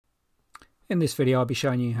In this video I'll be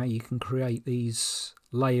showing you how you can create these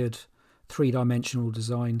layered three-dimensional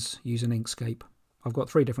designs using Inkscape. I've got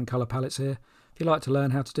 3 different colour palettes here. If you'd like to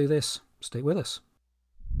learn how to do this, stick with us.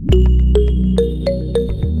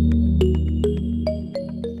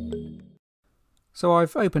 So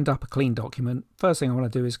I've opened up a clean document. First thing I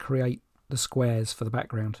want to do is create the squares for the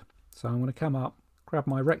background. So I'm going to come up, grab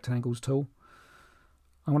my rectangles tool.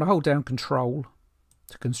 I'm going to hold down Control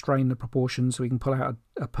to constrain the proportions so we can pull out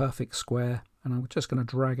a perfect square, and I'm just going to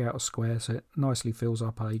drag out a square so it nicely fills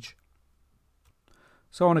our page.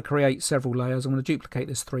 So I want to create several layers. I'm going to duplicate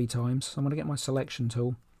this 3 times. So I'm going to get my selection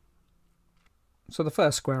tool. So the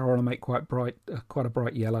first square I want to make quite a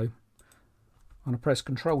bright yellow. I'm going to press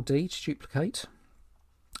Ctrl D to duplicate.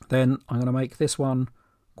 Then I'm going to make this one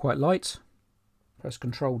quite light. Press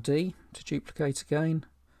Ctrl D to duplicate again.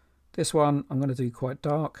 This one I'm going to do quite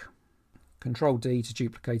dark. Ctrl D to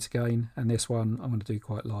duplicate again, and this one I'm going to do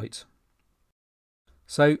quite light.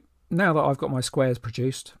 So now that I've got my squares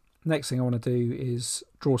produced, next thing I want to do is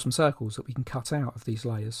draw some circles that we can cut out of these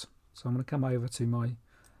layers. So I'm going to come over to my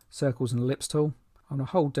circles and ellipse tool. I'm going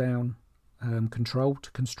to hold down Control to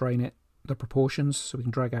constrain the proportions so we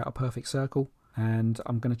can drag out a perfect circle, and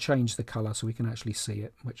I'm going to change the colour so we can actually see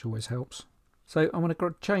it, which always helps. So I'm going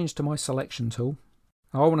to change to my selection tool.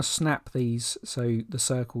 Now I want to snap these so the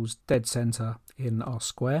circle's dead centre in our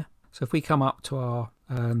square. So if we come up to our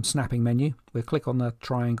snapping menu, we'll click on the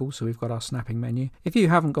triangle so we've got our snapping menu. If you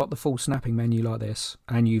haven't got the full snapping menu like this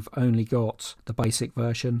and you've only got the basic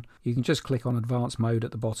version, you can just click on advanced mode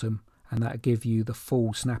at the bottom and that'll give you the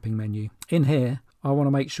full snapping menu. In here I want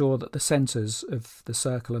to make sure that the centres of the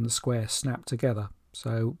circle and the square snap together.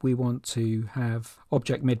 So we want to have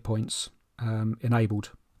object midpoints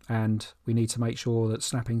enabled, and we need to make sure that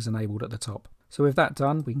snapping's enabled at the top. So with that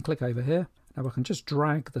done, we can click over here. Now I can just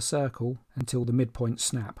drag the circle until the midpoints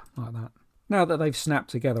snap, like that. Now that they've snapped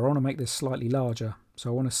together, I want to make this slightly larger. So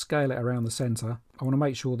I want to scale it around the centre. I want to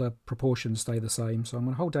make sure the proportions stay the same. So I'm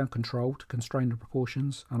going to hold down Control to constrain the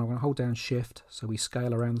proportions, and I'm going to hold down Shift so we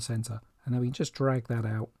scale around the centre. And then we can just drag that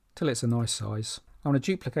out till it's a nice size. I'm going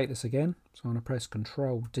to duplicate this again. So I'm going to press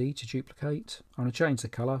Control D to duplicate. I'm going to change the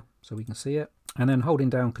colour so we can see it. And then holding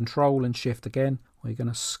down Control and Shift again, we're going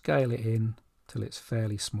to scale it in till it's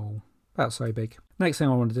fairly small, about so big. Next thing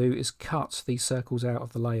I want to do is cut these circles out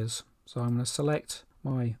of the layers. So I'm going to select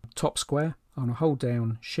my top square. I'm going to hold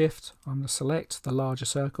down Shift. I'm going to select the larger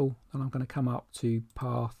circle, and I'm going to come up to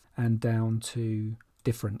Path and down to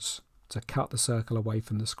Difference to cut the circle away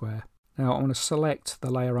from the square. Now I'm going to select the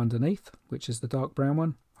layer underneath, which is the dark brown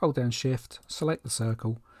one. Hold down Shift, select the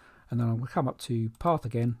circle, and then I'm going to come up to Path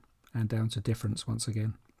again and down to Difference once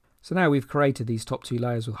again. So now we've created these top 2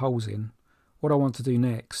 layers with holes in. What I want to do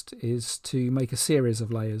next is to make a series of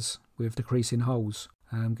layers with decreasing holes,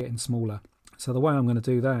 getting smaller. So the way I'm going to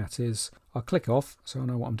do that is I'll click off so I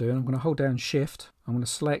know what I'm doing. I'm going to hold down Shift. I'm going to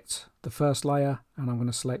select the first layer and I'm going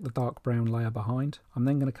to select the dark brown layer behind. I'm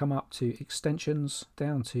then going to come up to Extensions,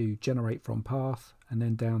 down to Generate from Path, and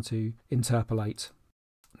then down to Interpolate.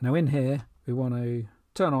 Now in here we want to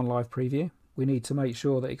turn on Live Preview. We need to make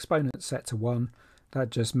sure that exponent's set to 1. That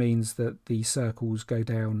just means that the circles go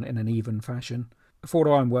down in an even fashion. For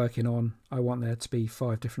what I'm working on, I want there to be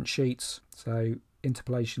 5 different sheets. So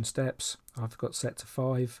interpolation steps, I've got set to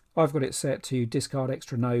 5. I've got it set to discard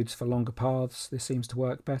extra nodes for longer paths. This seems to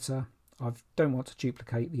work better. I don't want to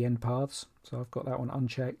duplicate the end paths, so I've got that one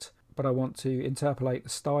unchecked. But I want to interpolate the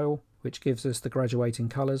style, which gives us the graduating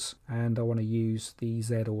colours, and I want to use the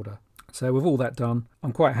Z order. So with all that done,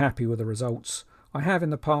 I'm quite happy with the results. I have in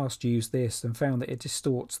the past used this and found that it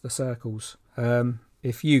distorts the circles.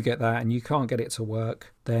 If you get that and you can't get it to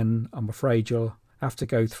work, then I'm afraid you'll have to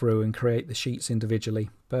go through and create the sheets individually.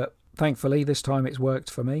 But thankfully this time it's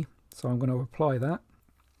worked for me, so I'm going to apply that.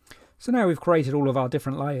 So now we've created all of our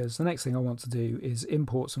different layers, the next thing I want to do is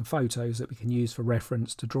import some photos that we can use for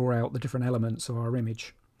reference to draw out the different elements of our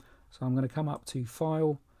image. So I'm going to come up to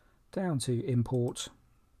File, down to Import,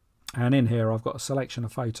 and in here I've got a selection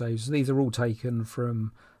of photos. These are all taken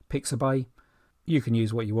from Pixabay. You can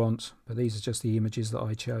use what you want, but these are just the images that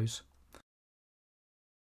I chose.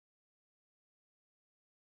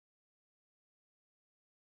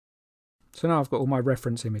 So now I've got all my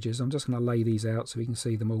reference images. I'm just going to lay these out so we can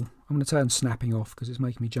see them all. I'm going to turn snapping off because it's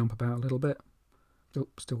making me jump about a little bit. Oh,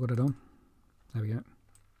 still got it on. There we go.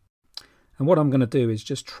 And what I'm going to do is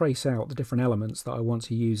just trace out the different elements that I want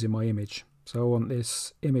to use in my image. So I want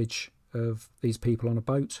this image of these people on a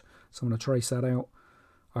boat, so I'm going to trace that out.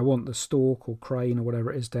 I want the stalk or crane or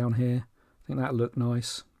whatever it is down here. I think that'll look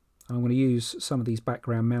nice. I'm going to use some of these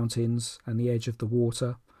background mountains and the edge of the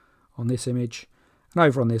water on this image. And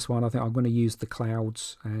over on this one, I think I'm going to use the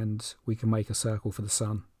clouds and we can make a circle for the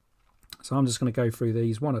sun. So I'm just going to go through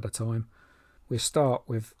these one at a time. We'll start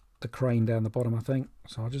with the crane down the bottom, I think.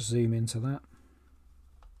 So I'll just zoom into that.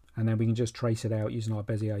 And then we can just trace it out using our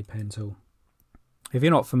Bezier pen tool. If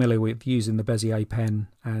you're not familiar with using the Bezier pen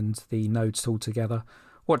and the nodes tool together,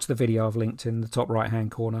 watch the video I've linked in the top right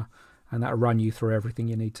hand corner and that'll run you through everything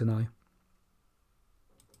you need to know.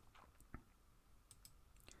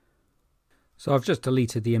 So I've just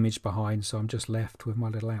deleted the image behind, so I'm just left with my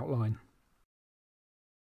little outline.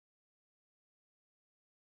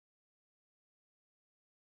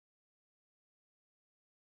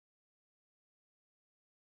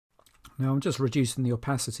 Now I'm just reducing the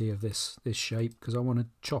opacity of this shape because I want to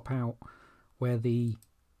chop out where the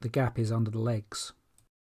gap is under the legs.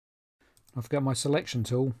 I've got my selection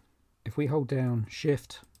tool. If we hold down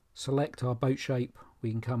Shift, select our boat shape,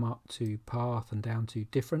 we can come up to Path and down to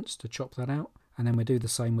Difference to chop that out. And then we do the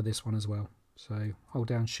same with this one as well. So hold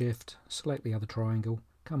down Shift, select the other triangle,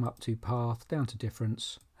 come up to Path, down to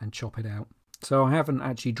Difference and chop it out. So I haven't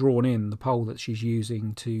actually drawn in the pole that she's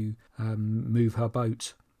using to move her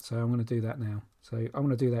boat. So I'm going to do that now. So I'm going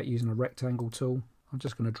to do that using a rectangle tool. I'm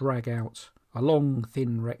just going to drag out a long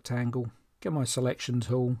thin rectangle, get my selection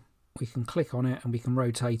tool. We can click on it and we can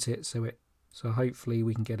rotate it so hopefully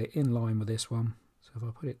we can get it in line with this one. So if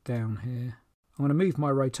I put it down here, I'm going to move my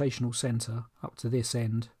rotational center up to this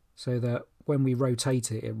end so that when we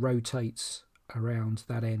rotate it, it rotates around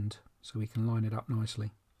that end so we can line it up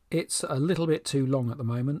nicely. It's a little bit too long at the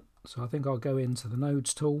moment, so I think I'll go into the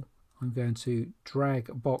nodes tool. I'm going to drag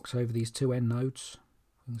a box over these two end nodes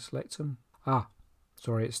and select them.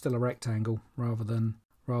 Sorry, it's still a rectangle rather than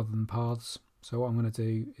paths. So what I'm going to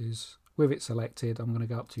do is, with it selected, I'm going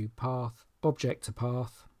to go up to Path, Object to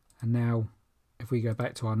Path, and now if we go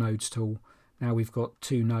back to our nodes tool, now we've got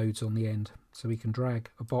two nodes on the end. So we can drag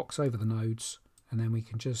a box over the nodes and then we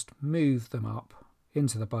can just move them up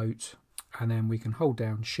into the boat, and then we can hold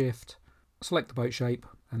down Shift, select the boat shape,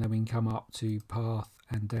 and then we can come up to Path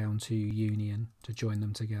and down to Union to join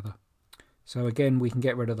them together. So again, we can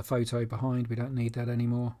get rid of the photo behind, we don't need that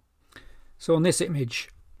anymore. So on this image,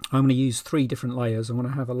 I'm going to use three different layers. I'm going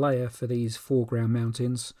to have a layer for these foreground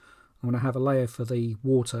mountains, I'm going to have a layer for the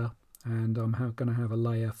water, and I'm going to have a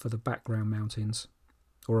layer for the background mountains,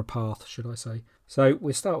 or a path should I say. So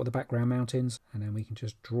we'll start with the background mountains, and then we can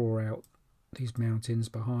just draw out these mountains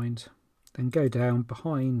behind, then go down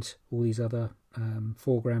behind all these other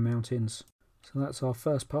foreground mountains. So that's our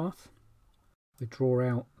first path. We draw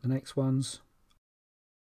out the next ones.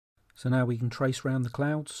 So now we can trace around the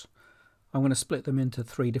clouds. I'm going to split them into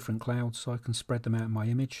three different clouds so I can spread them out in my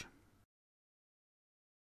image.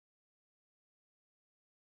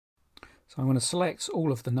 So I'm going to select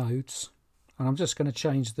all of the nodes and I'm just going to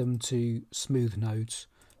change them to smooth nodes.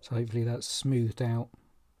 So hopefully that's smoothed out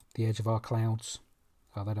the edge of our clouds.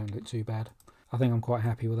 Oh, they don't look too bad. I think I'm quite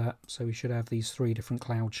happy with that. So we should have these three different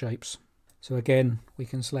cloud shapes. So again, we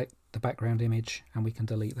can select the background image and we can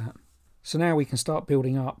delete that. So now we can start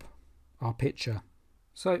building up our picture.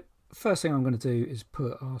 So first thing I'm going to do is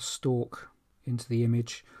put our stalk into the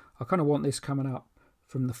image. I kind of want this coming up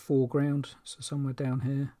from the foreground, so somewhere down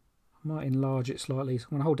here. I might enlarge it slightly. So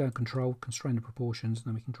I'm going to hold down Control, constrain the proportions, and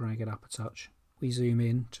then we can drag it up a touch. We zoom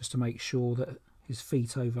in just to make sure that his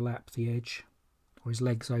feet overlap the edge, or his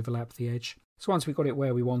legs overlap the edge. So once we've got it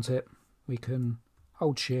where we want it, we can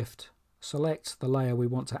hold Shift, select the layer we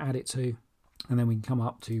want to add it to, and then we can come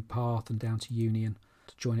up to Path and down to Union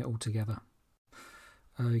to join it all together.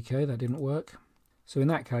 Okay, that didn't work. So in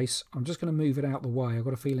that case, I'm just going to move it out the way. I've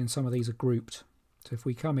got a feeling some of these are grouped. So if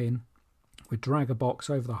we come in, we drag a box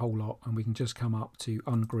over the whole lot and we can just come up to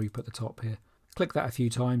ungroup at the top here. Click that a few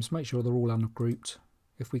times, make sure they're all ungrouped.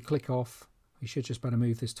 If we click off, we should just better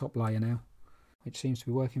move this top layer now, which seems to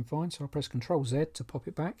be working fine. So I'll press Ctrl Z to pop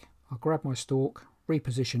it back. I'll grab my stalk,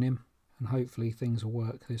 reposition him, and hopefully things will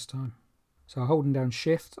work this time. So holding down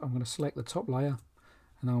Shift, I'm going to select the top layer,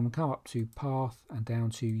 and then I'm going to come up to Path and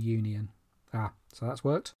down to Union. So that's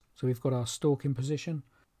worked. So we've got our stalk in position.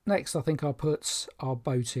 Next, I think I'll put our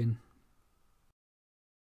boat in.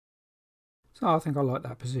 So I think I like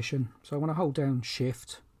that position. So I'm going to hold down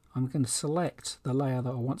Shift. I'm going to select the layer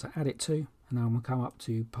that I want to add it to, and then I'm going to come up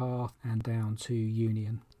to Path and down to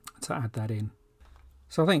Union to add that in.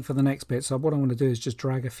 So I think for the next bit, so what I'm going to do is just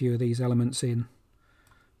drag a few of these elements in.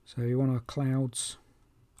 So we want our clouds.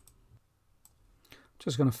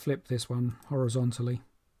 Just going to flip this one horizontally.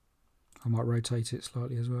 I might rotate it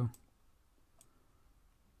slightly as well.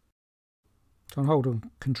 So I'm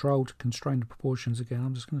holding Control to constrain the proportions again.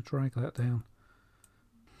 I'm just going to drag that down.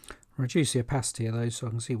 Reduce the opacity of those so I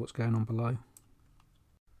can see what's going on below.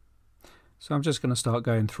 So I'm just going to start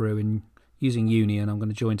going through and using union. I'm going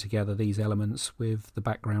to join together these elements with the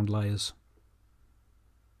background layers.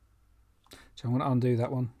 So I'm going to undo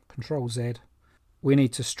that one, Control Z. We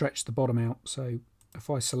need to stretch the bottom out, so if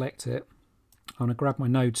I select it, I'm going to grab my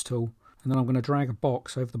nodes tool and then I'm going to drag a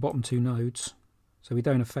box over the bottom two nodes so we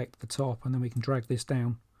don't affect the top, and then we can drag this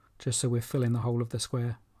down just so we're filling the whole of the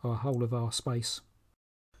square, or whole of our space.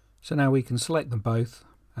 So now we can select them both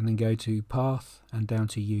and then go to Path and down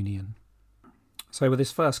to Union. So with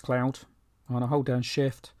this first cloud, I'm going to hold down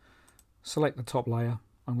Shift, select the top layer,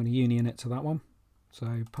 I'm going to union it to that one.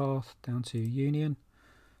 So Path down to Union,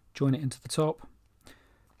 join it into the top.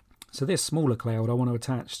 So this smaller cloud I want to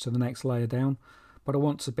attach to the next layer down, but I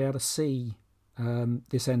want to be able to see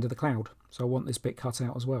this end of the cloud. So I want this bit cut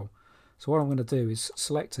out as well. So what I'm going to do is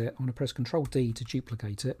select it, I'm going to press Ctrl D to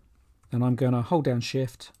duplicate it, and I'm going to hold down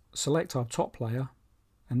Shift, select our top layer,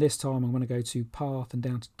 and this time I'm going to go to Path and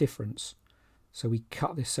down to Difference. So we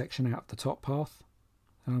cut this section out of the top path,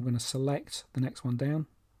 and I'm going to select the next one down,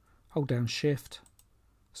 hold down Shift,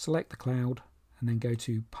 select the cloud, and then go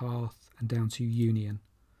to Path and down to Union.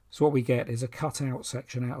 So what we get is a cut out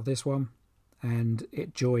section out of this one, and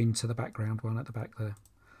it joined to the background one at the back there.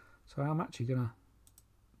 So I'm actually going to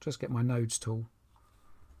just get my nodes tool,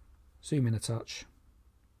 zoom in a touch,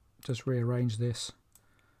 just rearrange this.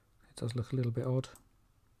 It does look a little bit odd.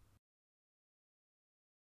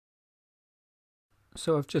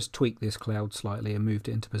 So I've just tweaked this cloud slightly and moved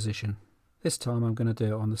it into position. This time I'm going to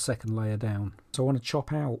do it on the second layer down. So I want to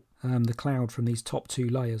chop out the cloud from these top two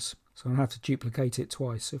layers. So I'm going to have to duplicate it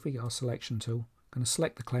twice. So if we get our selection tool, I'm going to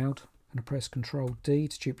select the cloud, I'm going to press Ctrl D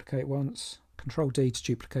to duplicate once, Ctrl D to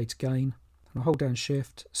duplicate again, and I'll hold down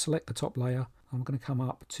Shift, select the top layer, I'm going to come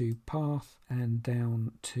up to Path and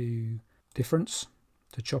down to Difference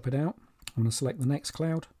to chop it out. I'm going to select the next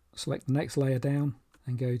cloud, select the next layer down,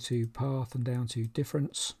 and go to Path and down to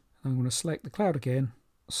Difference. I'm going to select the cloud again,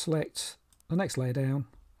 select the next layer down,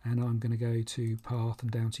 and I'm going to go to Path and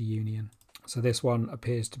down to Union. So this one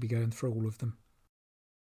appears to be going through all of them.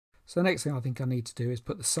 So the next thing I think I need to do is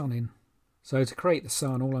put the sun in. So to create the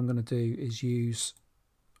sun, all I'm going to do is use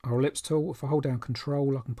our ellipse tool. If I hold down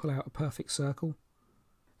Control, I can pull out a perfect circle.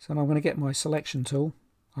 So now I'm going to get my selection tool.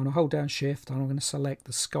 I'm going to hold down Shift, and I'm going to select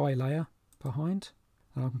the sky layer behind.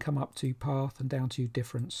 And I can come up to Path and down to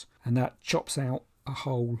Difference, and that chops out a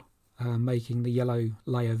hole, making the yellow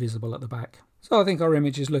layer visible at the back. So I think our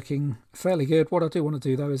image is looking fairly good. What I do want to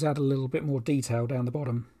do though is add a little bit more detail down the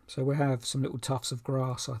bottom. So we have some little tufts of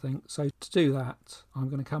grass, I think. So to do that, I'm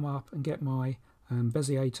going to come up and get my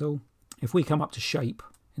Bezier tool. If we come up to Shape,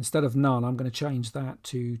 instead of None, I'm going to change that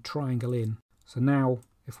to Triangle In. So now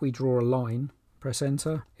if we draw a line, press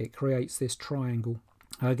Enter, it creates this triangle.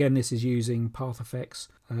 Again, this is using Path Effects,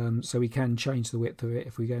 so we can change the width of it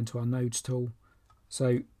if we go into our Nodes tool.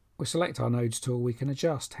 So we select our Nodes tool, we can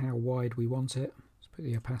adjust how wide we want it. Let's put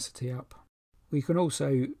the opacity up. We can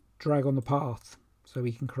also drag on the path, so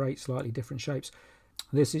we can create slightly different shapes.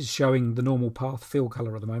 This is showing the normal path fill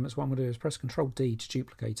colour at the moment, so what I'm going to do is press Ctrl D to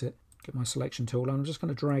duplicate it, get my selection tool, and I'm just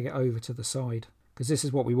going to drag it over to the side, because this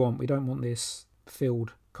is what we want. We don't want this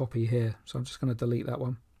filled copy here, so I'm just going to delete that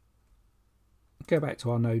one. Go back to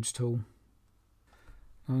our Nodes tool.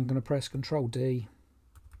 I'm going to press Ctrl D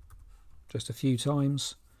just a few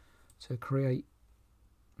times to create,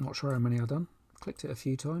 not sure how many I've done, clicked it a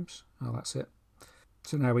few times, oh that's it.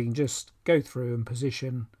 So now we can just go through and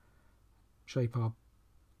position, shape our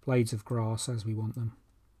blades of grass as we want them.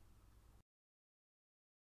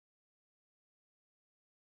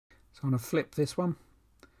 So I'm going to flip this one,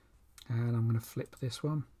 and I'm going to flip this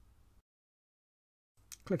one.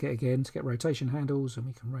 Click it again to get rotation handles, and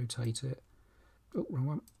we can rotate it. Oh, wrong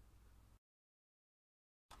one.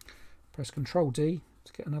 Press Ctrl D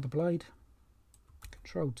to get another blade.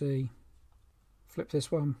 Ctrl D, flip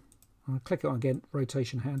this one. I'm going to click it on again,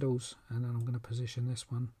 rotation handles, and then I'm going to position this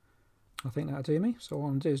one. I think that'll do me. So what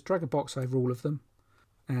I'm going to do is drag a box over all of them,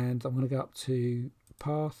 and I'm going to go up to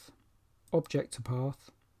Path, Object to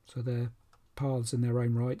Path, so they're paths in their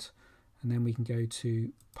own right, and then we can go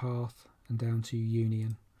to Path and down to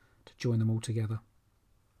Union to join them all together.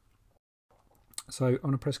 So I'm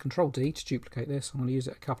going to press Ctrl D to duplicate this. I'm going to use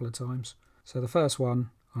it a couple of times. So the first one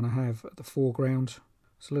I'm going to have at the foreground.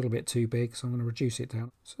 It's a little bit too big, so I'm going to reduce it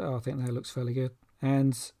down. So I think that looks fairly good.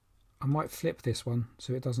 And I might flip this one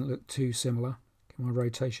so it doesn't look too similar. Get my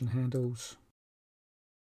rotation handles.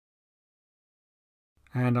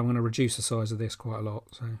 And I'm going to reduce the size of this quite a lot,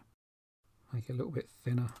 so make it a little bit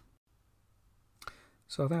thinner.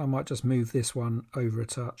 So I think I might just move this one over a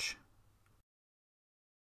touch.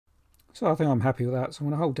 So I think I'm happy with that. So I'm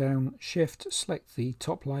going to hold down Shift, select the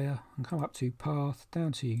top layer and come up to Path,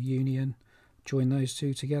 down to Union, join those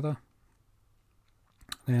two together.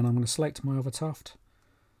 Then I'm going to select my other tuft,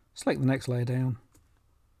 select the next layer down,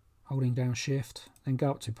 holding down Shift, then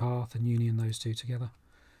go up to Path and Union those two together.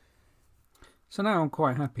 So now I'm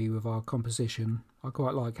quite happy with our composition. I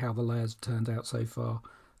quite like how the layers have turned out so far.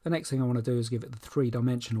 The next thing I want to do is give it the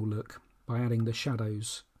three-dimensional look by adding the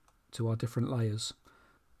shadows to our different layers.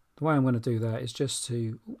 The way I'm going to do that is just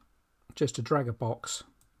to drag a box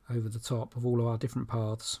over the top of all of our different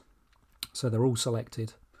paths so they're all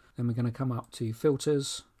selected. Then we're going to come up to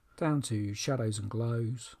Filters, down to Shadows and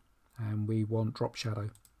Glows, and we want Drop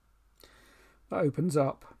Shadow. That opens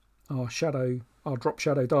up our drop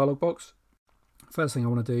shadow dialog box. First thing I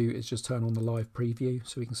want to do is just turn on the live preview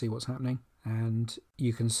so we can see what's happening, and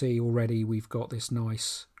you can see already we've got this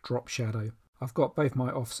nice drop shadow. I've got both my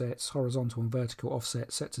offsets, horizontal and vertical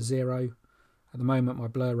offset, set to 0. At the moment my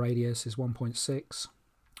blur radius is 1.6.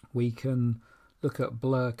 We can look at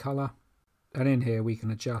blur colour, and in here we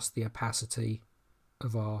can adjust the opacity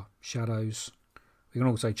of our shadows. We can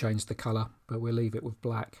also change the colour, but we'll leave it with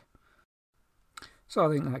black. So I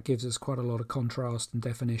think that gives us quite a lot of contrast and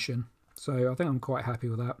definition. So I think I'm quite happy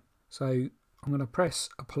with that. So I'm going to press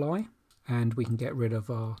apply and we can get rid of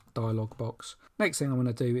our dialog box. Next thing I'm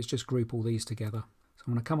going to do is just group all these together. So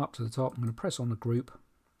I'm going to come up to the top, I'm going to press on the group,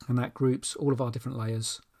 and that groups all of our different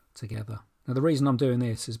layers together. Now the reason I'm doing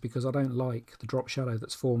this is because I don't like the drop shadow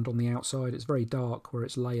that's formed on the outside. It's very dark where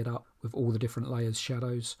it's layered up with all the different layers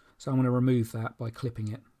shadows. So I'm going to remove that by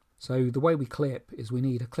clipping it. So the way we clip is we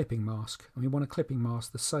need a clipping mask, and we want a clipping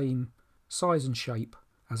mask the same size and shape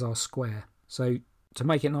as our square. So to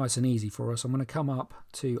make it nice and easy for us, I'm going to come up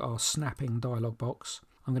to our snapping dialog box.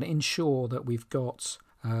 I'm going to ensure that we've got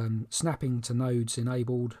snapping to nodes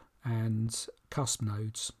enabled and cusp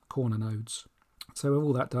nodes, corner nodes. So with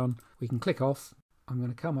all that done, we can click off. I'm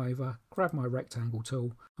going to come over, grab my rectangle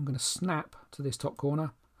tool. I'm going to snap to this top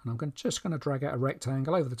corner, and I'm just going to drag out a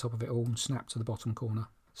rectangle over the top of it all and snap to the bottom corner.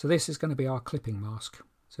 So this is going to be our clipping mask.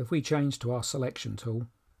 So if we change to our selection tool,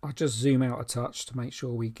 I just zoom out a touch to make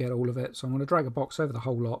sure we get all of it. So I'm going to drag a box over the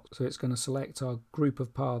whole lot. So it's going to select our group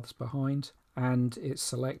of paths behind, and it's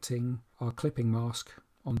selecting our clipping mask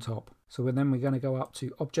on top. So then we're going to go up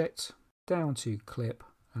to Object, down to Clip,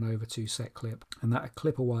 and over to Set Clip. And that'll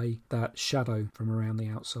clip away that shadow from around the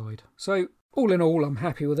outside. So all in all, I'm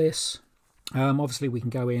happy with this. Obviously we can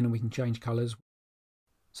go in and we can change colours.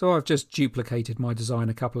 So I've just duplicated my design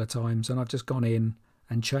a couple of times, and I've just gone in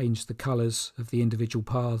and change the colours of the individual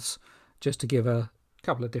paths just to give a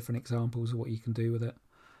couple of different examples of what you can do with it.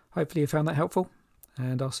 Hopefully you found that helpful,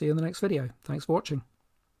 and I'll see you in the next video. Thanks for watching.